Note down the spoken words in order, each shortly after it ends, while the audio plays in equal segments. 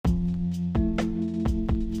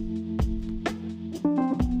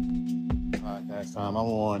last time I'm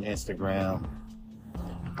on Instagram,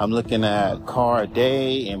 I'm looking at Corde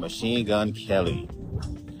and Machine Gun Kelly.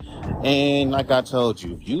 And like I told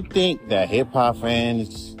you, if you think that hip-hop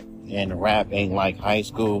fans and rap ain't like high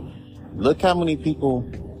school, look how many people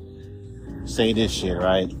say this shit,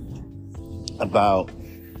 right? About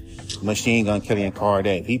Machine Gun Kelly and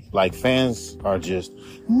Corde. Like, fans are just,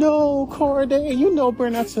 no, Corde, you know better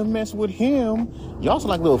not to mess with him. Y'all sound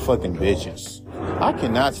like little fucking bitches. I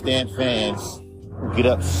cannot stand fans who get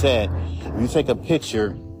upset if you take a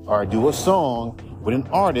picture or do a song with an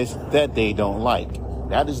artist that they don't like.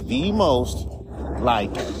 That is the most,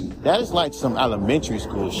 that is like some elementary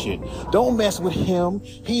school shit. Don't mess with him.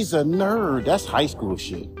 He's a nerd. That's high school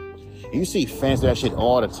shit. You see fans do that shit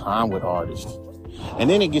all the time with artists. And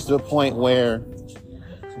then it gets to a point where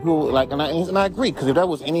people, and I agree, because if that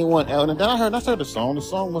was anyone else, and then I heard the song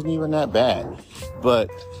wasn't even that bad.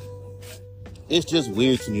 But it's just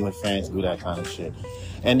weird to me when fans do that kind of shit.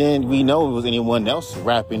 And then we know it was anyone else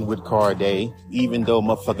rapping with Corde, even though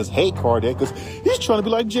motherfuckers hate Corde, because he's trying to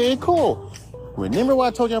be like J. Cole. Remember what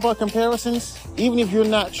I told you about comparisons? Even if you're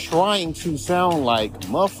not trying to sound like,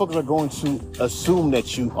 motherfuckers are going to assume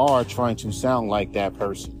that you are trying to sound like that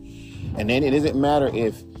person. And then it doesn't matter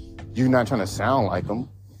if you're not trying to sound like them.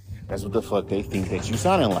 That's what the fuck they think that you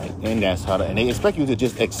sounding like. And that's how and they expect you to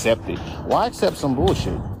just accept it. Why accept some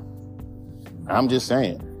bullshit? I'm just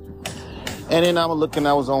saying. And then I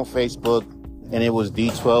was on Facebook, and it was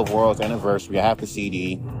D12 World's Anniversary. I have the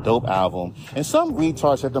CD, dope album. And some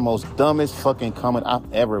retard said the most dumbest fucking comment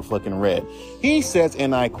I've ever fucking read. He says,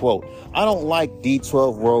 and I quote, "I don't like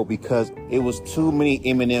D12 World because it was too many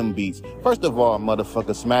Eminem beats." First of all,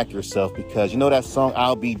 motherfucker, smack yourself, because you know that song,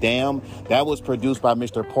 I'll Be Damned? That was produced by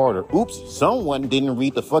Mr. Porter. Oops, someone didn't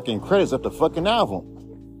read the fucking credits of the fucking album.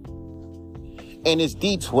 And it's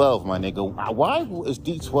D12, my nigga. Why is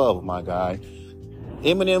D12, my guy?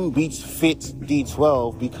 Eminem beats fits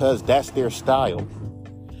D12 because that's their style.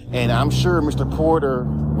 And I'm sure Mr. Porter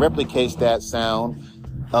replicates that sound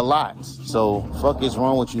a lot. So fuck is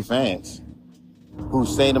wrong with you fans who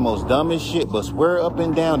say the most dumbest shit but swear up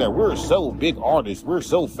and down that we're so big artists, we're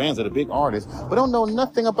so fans of the big artists, but don't know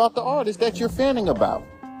nothing about the artist that you're fanning about.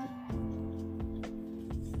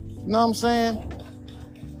 You know what I'm saying?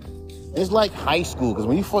 It's like high school, because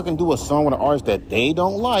when you fucking do a song with an artist that they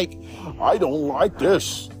don't like, I don't like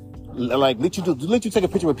this. Like, let you take a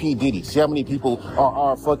picture with P. Diddy. See how many people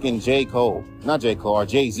are fucking not J. Cole, or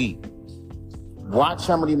Jay-Z. Watch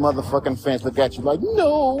how many motherfucking fans look at you like,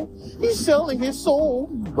 no, he's selling his soul.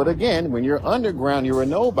 But again, when you're underground, you're a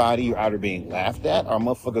nobody, you're either being laughed at or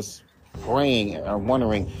motherfuckers praying or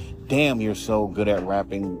wondering, damn, you're so good at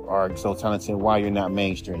rapping or so talented, why you're not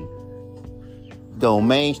mainstream. Go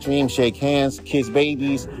mainstream, shake hands, kiss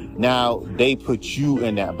babies. Now they put you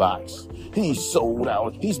in that box. He's sold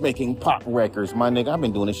out. He's making pop records. My nigga, I've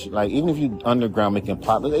been doing this shit. Like, even if you underground making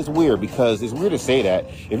pop, it's weird, because it's weird to say that.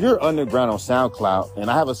 If you're underground on SoundCloud,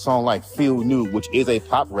 and I have a song like Feel New, which is a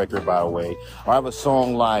pop record, by the way, or I have a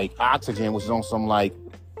song like Oxygen, which is on some like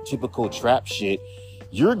typical trap shit,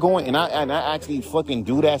 you're going, and I actually fucking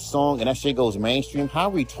do that song, and that shit goes mainstream.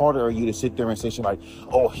 How retarded are you to sit there and say shit like,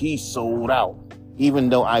 oh, he's sold out? Even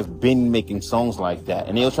though I've been making songs like that.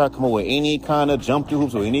 And they'll try to come up with any kind of jump through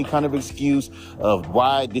hoops or any kind of excuse of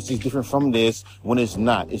why this is different from this, when it's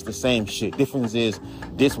not. It's the same shit. Difference is,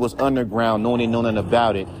 this was underground, no one didn't know nothing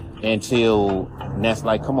about it until, and that's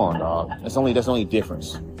like, come on, dog. That's only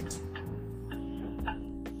difference.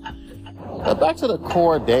 But back to the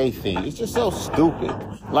Corde thing. It's just so stupid.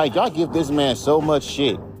 Like, y'all give this man so much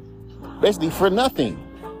shit, basically for nothing.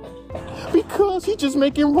 Because he's just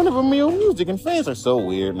making run-of-the-mill music, and fans are so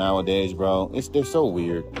weird nowadays, bro. They're so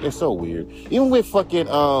weird. They're so weird. Even with fucking,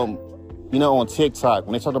 on TikTok,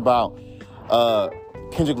 when they talk about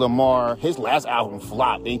Kendrick Lamar, his last album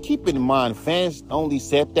flopped. And keep in mind, fans only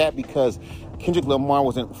said that because Kendrick Lamar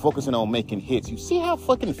wasn't focusing on making hits. You see how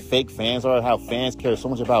fucking fake fans are, how fans care so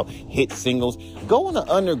much about hit singles? Go in the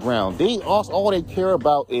underground. All they care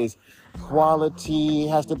about is quality. It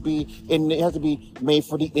has to be made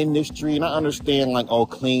for the industry. And I understand, like,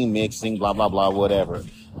 clean mixing, blah blah blah, whatever,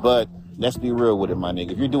 but let's be real with it, my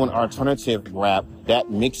nigga. If you're doing alternative rap, that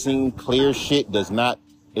mixing clear shit doesn't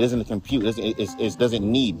compute. It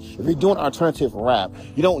doesn't need. If you're doing alternative rap,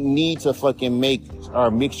 you don't need to fucking make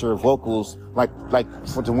or mix your vocals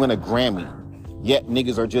to win a Grammy. Yet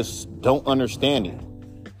niggas are just don't understand it.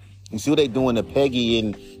 You see what they doing to Peggy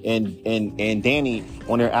and Danny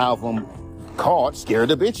on their album called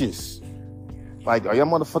Scared of Bitches. Like, are y'all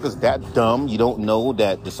motherfuckers that dumb? You don't know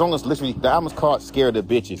that the song is literally, the album's called Scared of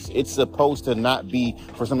Bitches. It's supposed to not be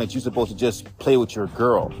for something that you're supposed to just play with your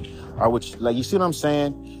girl. Or which, like, you see what I'm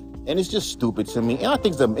saying? And it's just stupid to me. And I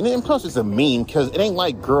think and plus it's a meme, because it ain't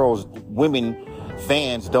like women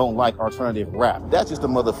fans don't like alternative rap. That's just a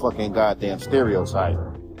motherfucking goddamn stereotype.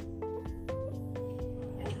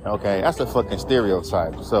 Okay, that's a fucking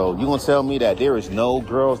stereotype. So you gonna tell me that there is no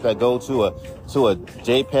girls that go to a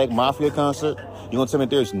JPEG Mafia concert? You gonna tell me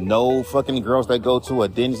there's no fucking girls that go to a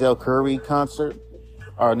Denzel Curry concert?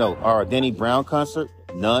 Or a Denny Brown concert?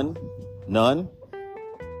 None?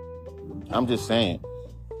 I'm just saying.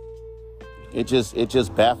 It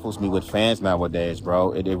just baffles me with fans nowadays,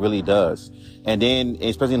 bro. It really does. And then,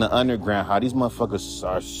 especially in the underground, how these motherfuckers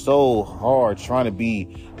are so hard trying to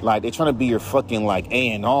be, like, they're trying to be your fucking, like,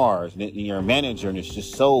 A&Rs, and your manager, and it's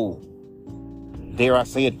just so, dare I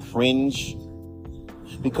say it, cringe.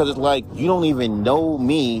 Because it's like, you don't even know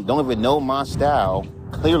me, don't even know my style.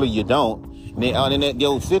 Clearly you don't. And then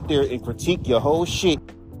they'll sit there and critique your whole shit.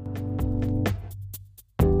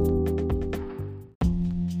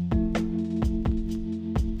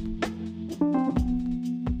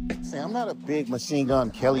 I'm not a big Machine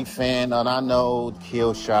Gun Kelly fan, and I know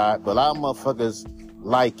Kill Shot, but a lot of motherfuckers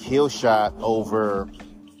like Kill Shot over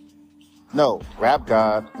Rap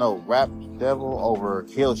Devil over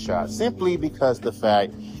Kill Shot, simply because the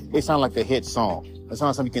fact it sounds like a hit song. It sounds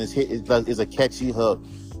like something you can hit. It's a catchy hook,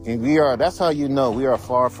 and that's how you know we are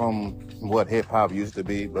far from what hip hop used to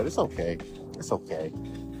be. But it's okay. It's okay.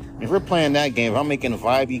 If we're playing that game, if I'm making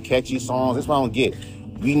vibey, catchy songs, that's what I don't get.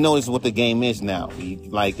 We know this is what the game is now.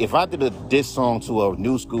 Like, if I did a diss song to a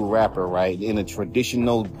new school rapper, right, in a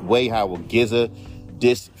traditional way, how a GZA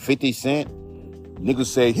diss 50 Cent, niggas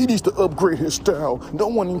say, he needs to upgrade his style. No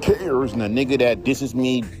one cares. And a nigga that disses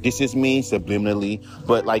me subliminally,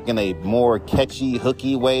 but like in a more catchy,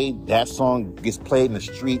 hooky way, that song gets played in the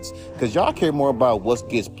streets. Because y'all care more about what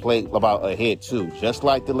gets played about a hit, too, just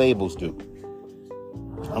like the labels do.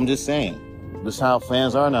 I'm just saying. This is how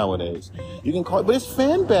fans are nowadays. You can call it, but it's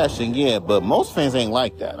fan bashing, yeah, but most fans ain't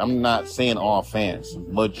like that. I'm not saying all fans.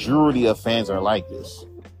 Majority of fans are like this.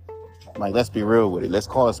 Like, let's be real with it. Let's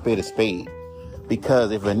call a spade a spade.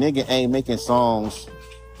 Because if a nigga ain't making songs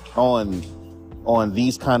on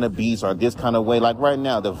these kind of beats or this kind of way, like right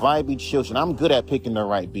now, the vibey chill shit, I'm good at picking the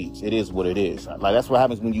right beats. It is what it is. Like, that's what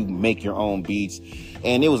happens when you make your own beats.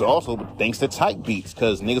 And it was also thanks to type beats,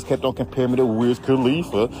 because niggas kept on comparing me to Wiz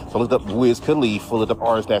Khalifa. So I looked up Wiz Khalifa, looked up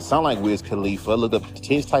artists that sound like Wiz Khalifa, looked up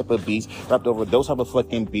his type of beats, rapped over those type of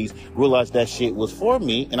fucking beats, realized that shit was for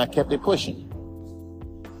me, and I kept it pushing.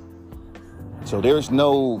 So there is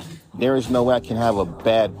no way I can have a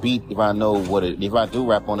bad beat if I know if I do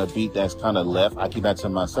rap on a beat that's kind of left, I keep that to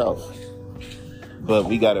myself. But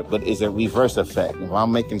it's a reverse effect. If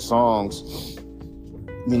I'm making songs,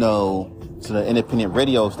 to the independent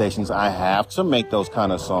radio stations, I have to make those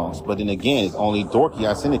kind of songs. But then again, it's only Dorky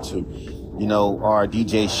I send it to. Our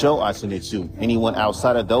DJ Show I send it to. Anyone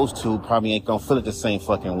outside of those two probably ain't gonna feel it the same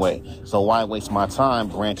fucking way. So why waste my time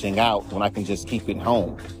branching out when I can just keep it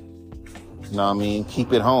home? You know what I mean?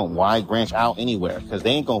 Keep it home. Why branch out anywhere? Because they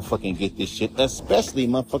ain't gonna fucking get this shit, especially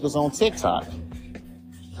motherfuckers on TikTok.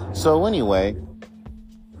 So anyway,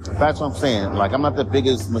 that's what I'm saying. Like, I'm not the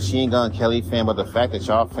biggest Machine Gun Kelly fan, but the fact that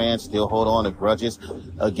y'all fans still hold on to grudges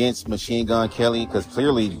against Machine Gun Kelly, because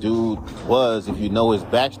clearly dude was, if you know his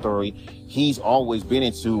backstory, he's always been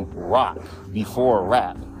into rock before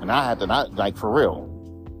rap. And I had to not, like, for real.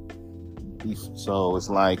 So it's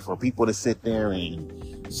like, for people to sit there and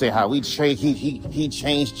say how he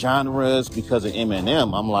changed genres because of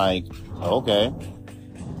Eminem, I'm like, okay.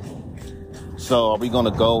 So are we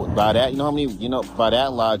gonna go by that? By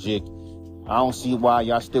that logic, I don't see why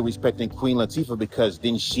y'all still respecting Queen Latifah, because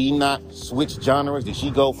didn't she not switch genres? Did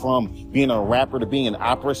she go from being a rapper to being an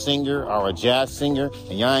opera singer or a jazz singer,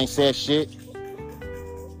 and y'all ain't said shit?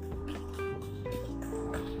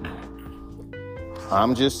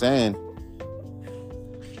 I'm just saying.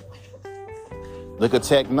 Look at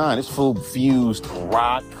Tech 9. This fool fused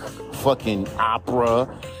rock, fucking opera,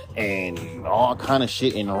 and all kind of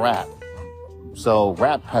shit in rap. So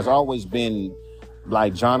rap has always been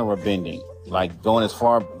like genre bending, like going as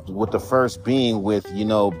far with the first being with,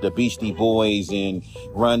 the Beastie Boys and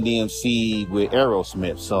Run DMC with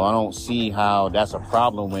Aerosmith. So I don't see how that's a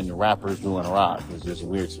problem when the rapper's doing rock. It's just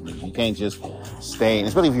weird to me. You can't just stay, and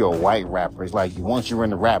especially if you're a white rapper. It's like, once you're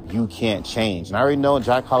in the rap, you can't change. And I already know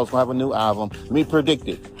Jack Harlow's gonna have a new album. Let me predict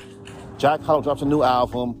it. Jack Harlow drops a new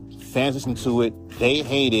album. Fans listen to it. They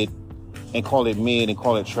hate it and call it mid and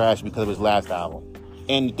call it trash because of his last album.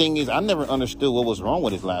 And the thing is, I never understood what was wrong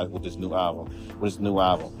with this new album.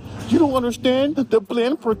 You don't understand the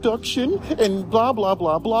blend production and blah, blah,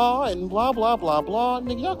 blah, blah, and blah, blah, blah, blah.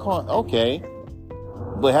 Nigga, y'all can't, okay.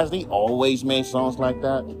 But has he always made songs like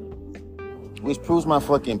that? Which proves my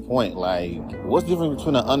fucking point. Like, what's the difference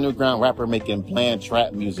between an underground rapper making bland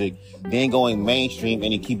trap music, then going mainstream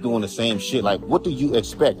and he keep doing the same shit? Like, what do you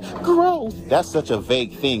expect? Growth. That's such a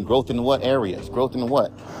vague thing. Growth in what areas? Growth in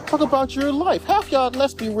what? Talk about your life. Half y'all,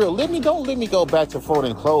 let's be real. Don't let me go back to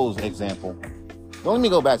folding clothes example. Don't let me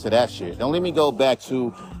go back to that shit. Don't let me go back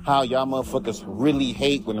to how y'all motherfuckers really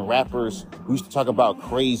hate when the rappers who used to talk about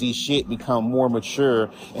crazy shit become more mature,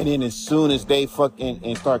 and then as soon as they fucking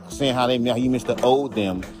and start saying how you missed the old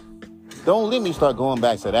them. Don't let me start going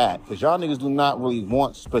back to that, because y'all niggas do not really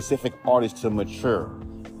want specific artists to mature,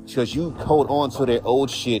 because you hold on to their old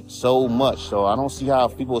shit so much. So I don't see how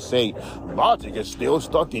people say Logic is still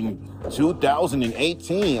stuck in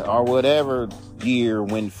 2018 or whatever year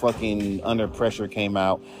when fucking Under Pressure came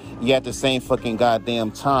out. You at the same fucking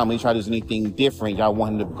goddamn time, when he tried to do anything different, y'all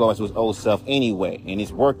want him to go to his old self anyway, and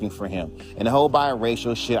it's working for him. And the whole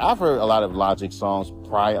biracial shit, I've heard a lot of Logic songs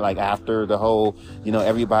prior, like after the whole,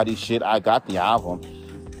 everybody shit. I got the album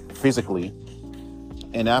physically,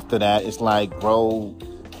 and after that, it's like, bro,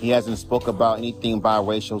 he hasn't spoke about anything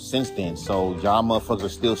biracial since then. So y'all motherfuckers are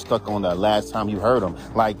still stuck on the last time you heard him.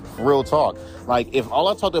 Like, real talk. Like, if all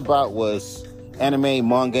I talked about was anime,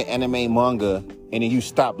 manga, and then you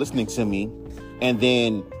stop listening to me, and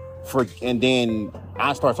then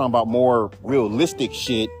I start talking about more realistic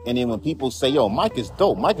shit, and then when people say, yo, Mike is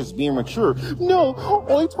dope, Mike is being mature. No,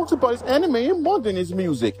 all he talks about is anime and manga in his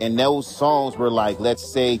music. And those songs were like,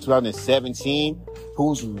 let's say 2017,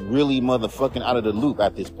 who's really motherfucking out of the loop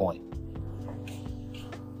at this point?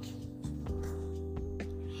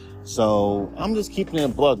 So I'm just keeping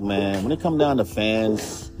it buck, man. When it comes down to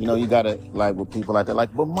fans, you gotta, like, with people like that,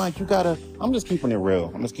 like, but Mike, I'm just keeping it real.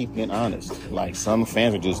 I'm just keeping it honest. Like, some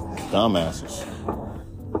fans are just dumbasses.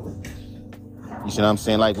 You see what I'm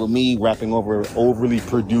saying? Like, with me rapping over overly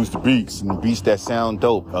produced beats and beats that sound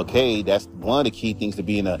dope. Okay, that's one of the key things to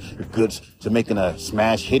being to making a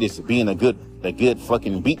smash hit, is being a good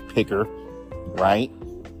fucking beat picker, right?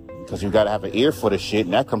 Because you gotta have an ear for the shit,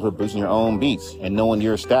 and that comes with producing your own beats and knowing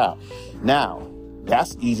your style. Now,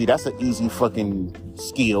 that's easy. That's an easy fucking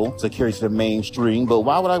skill to carry to the mainstream. But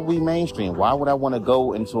why would I be mainstream? Why would I want to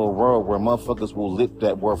go into a world where motherfuckers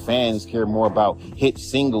where fans care more about hit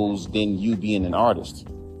singles than you being an artist?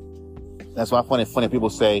 That's why I find it funny.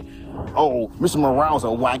 People say, oh, Mr. Morale's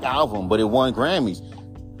a whack album, but it won Grammys.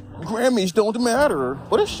 Grammys don't matter.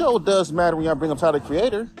 But it sure does matter when y'all bring up Tyler, the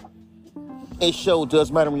Creator. It sure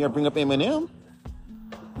does matter when you bring up Eminem.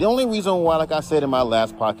 The only reason why, like I said in my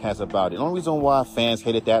last podcast about it, the only reason why fans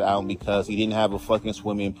hated that album because he didn't have a fucking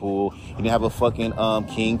swimming pool, he didn't have a fucking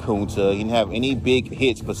King Kunta, he didn't have any big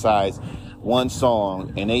hits besides one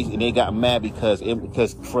song, and they got mad because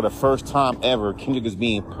for the first time ever, Kendrick is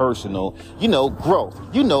being personal. Growth,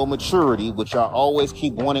 maturity, which y'all always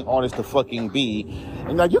keep wanting artists to fucking be.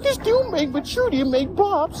 And like, you can still make maturity and make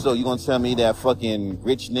bops. So you gonna tell me that fucking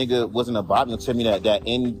rich nigga wasn't a bop? You gonna tell me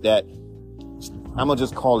that I'm gonna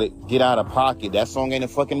just call it Get Out of Pocket, that song ain't a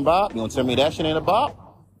fucking bop? You gonna tell me that shit ain't a bop?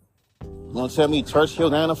 You gonna tell me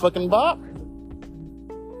Churchill ain't a fucking bop?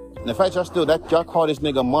 And the fact y'all call this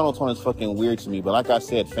nigga monotone is fucking weird to me. But like I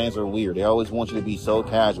said, fans are weird. They always want you to be so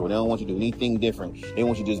casual. They don't want you to do anything different. They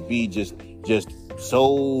want you to just be just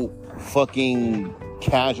so fucking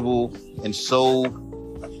casual and so,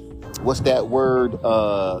 what's that word,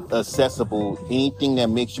 accessible. Anything that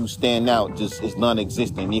makes you stand out just is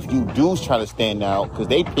non-existent. If you do try to stand out, because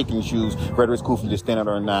they pick and choose whether it's cool for you to stand out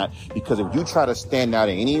or not, because if you try to stand out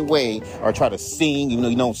in any way or try to sing, even though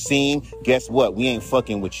you don't sing, guess what? We ain't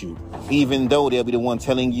fucking with you. Even though they'll be the one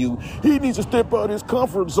telling you, he needs to step out of his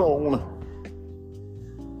comfort zone.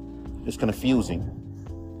 It's confusing.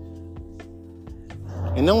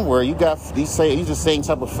 And don't worry, you got these the same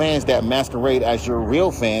type of fans that masquerade as your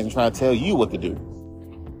real fans and trying to tell you what to do.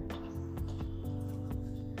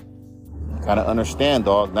 Gotta understand,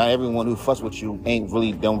 dog. Not everyone who fucks with you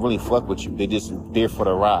don't really fuck with you. They just there for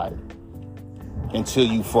the ride until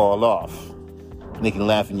you fall off. And they can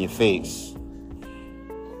laugh in your face.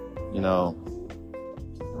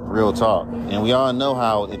 Real talk. And we all know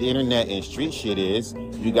how the internet and street shit is.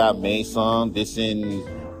 You got Mason dissing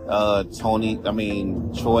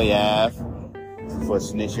Troy Ave for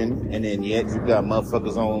snitching, and then yet you got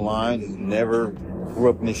motherfuckers online who never grew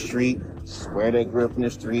up in the street, swear they grew up in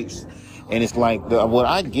the streets, And it's like, what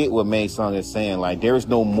I get what May Sung is saying, like, there is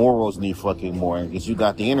no morals anymore. Because you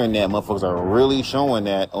got the internet, motherfuckers are really showing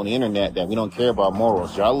that on the internet that we don't care about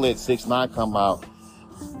morals. Y'all let 6ix9ine come out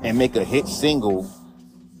and make a hit single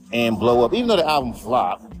and blow up, even though the album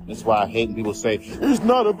flopped. That's why I hate when people say, it's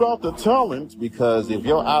not about the talent. Because if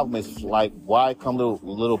your album is like, why come to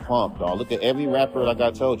Little Pump, dog? Look at every rapper, like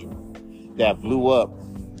I told you, that blew up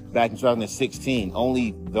back in 2016.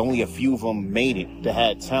 Only a few of them made it that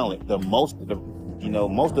had talent. Most of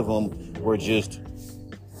them were just,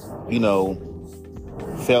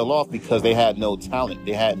 fell off because they had no talent.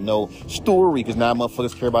 They had no story, because now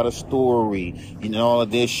motherfuckers care about a story, all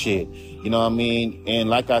of this shit. You know what I mean? And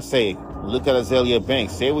like I say, look at Azalea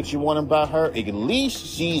Banks. Say what you want about her. At least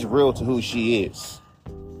she's real to who she is.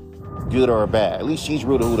 Good or bad. At least she's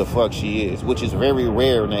real to who the fuck she is, which is very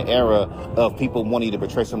rare in the era of people wanting to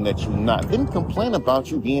portray something that you're not. Didn't complain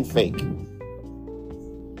about you being fake.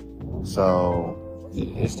 So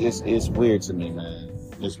it's weird to me, man.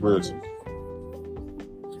 It's weird to me.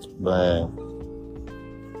 But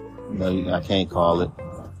I can't call it.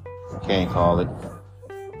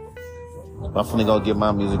 I'm finna go get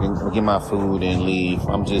my music and get my food and leave.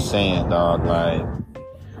 I'm just saying, dog, like,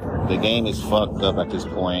 the game is fucked up at this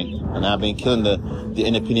point. And I've been killing the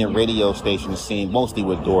independent radio station scene, mostly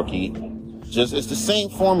with Dorky. It's the same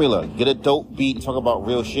formula. Get a dope beat and talk about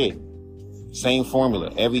real shit. Same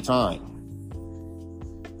formula every time.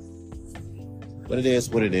 But it is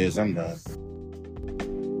what it is. I'm done.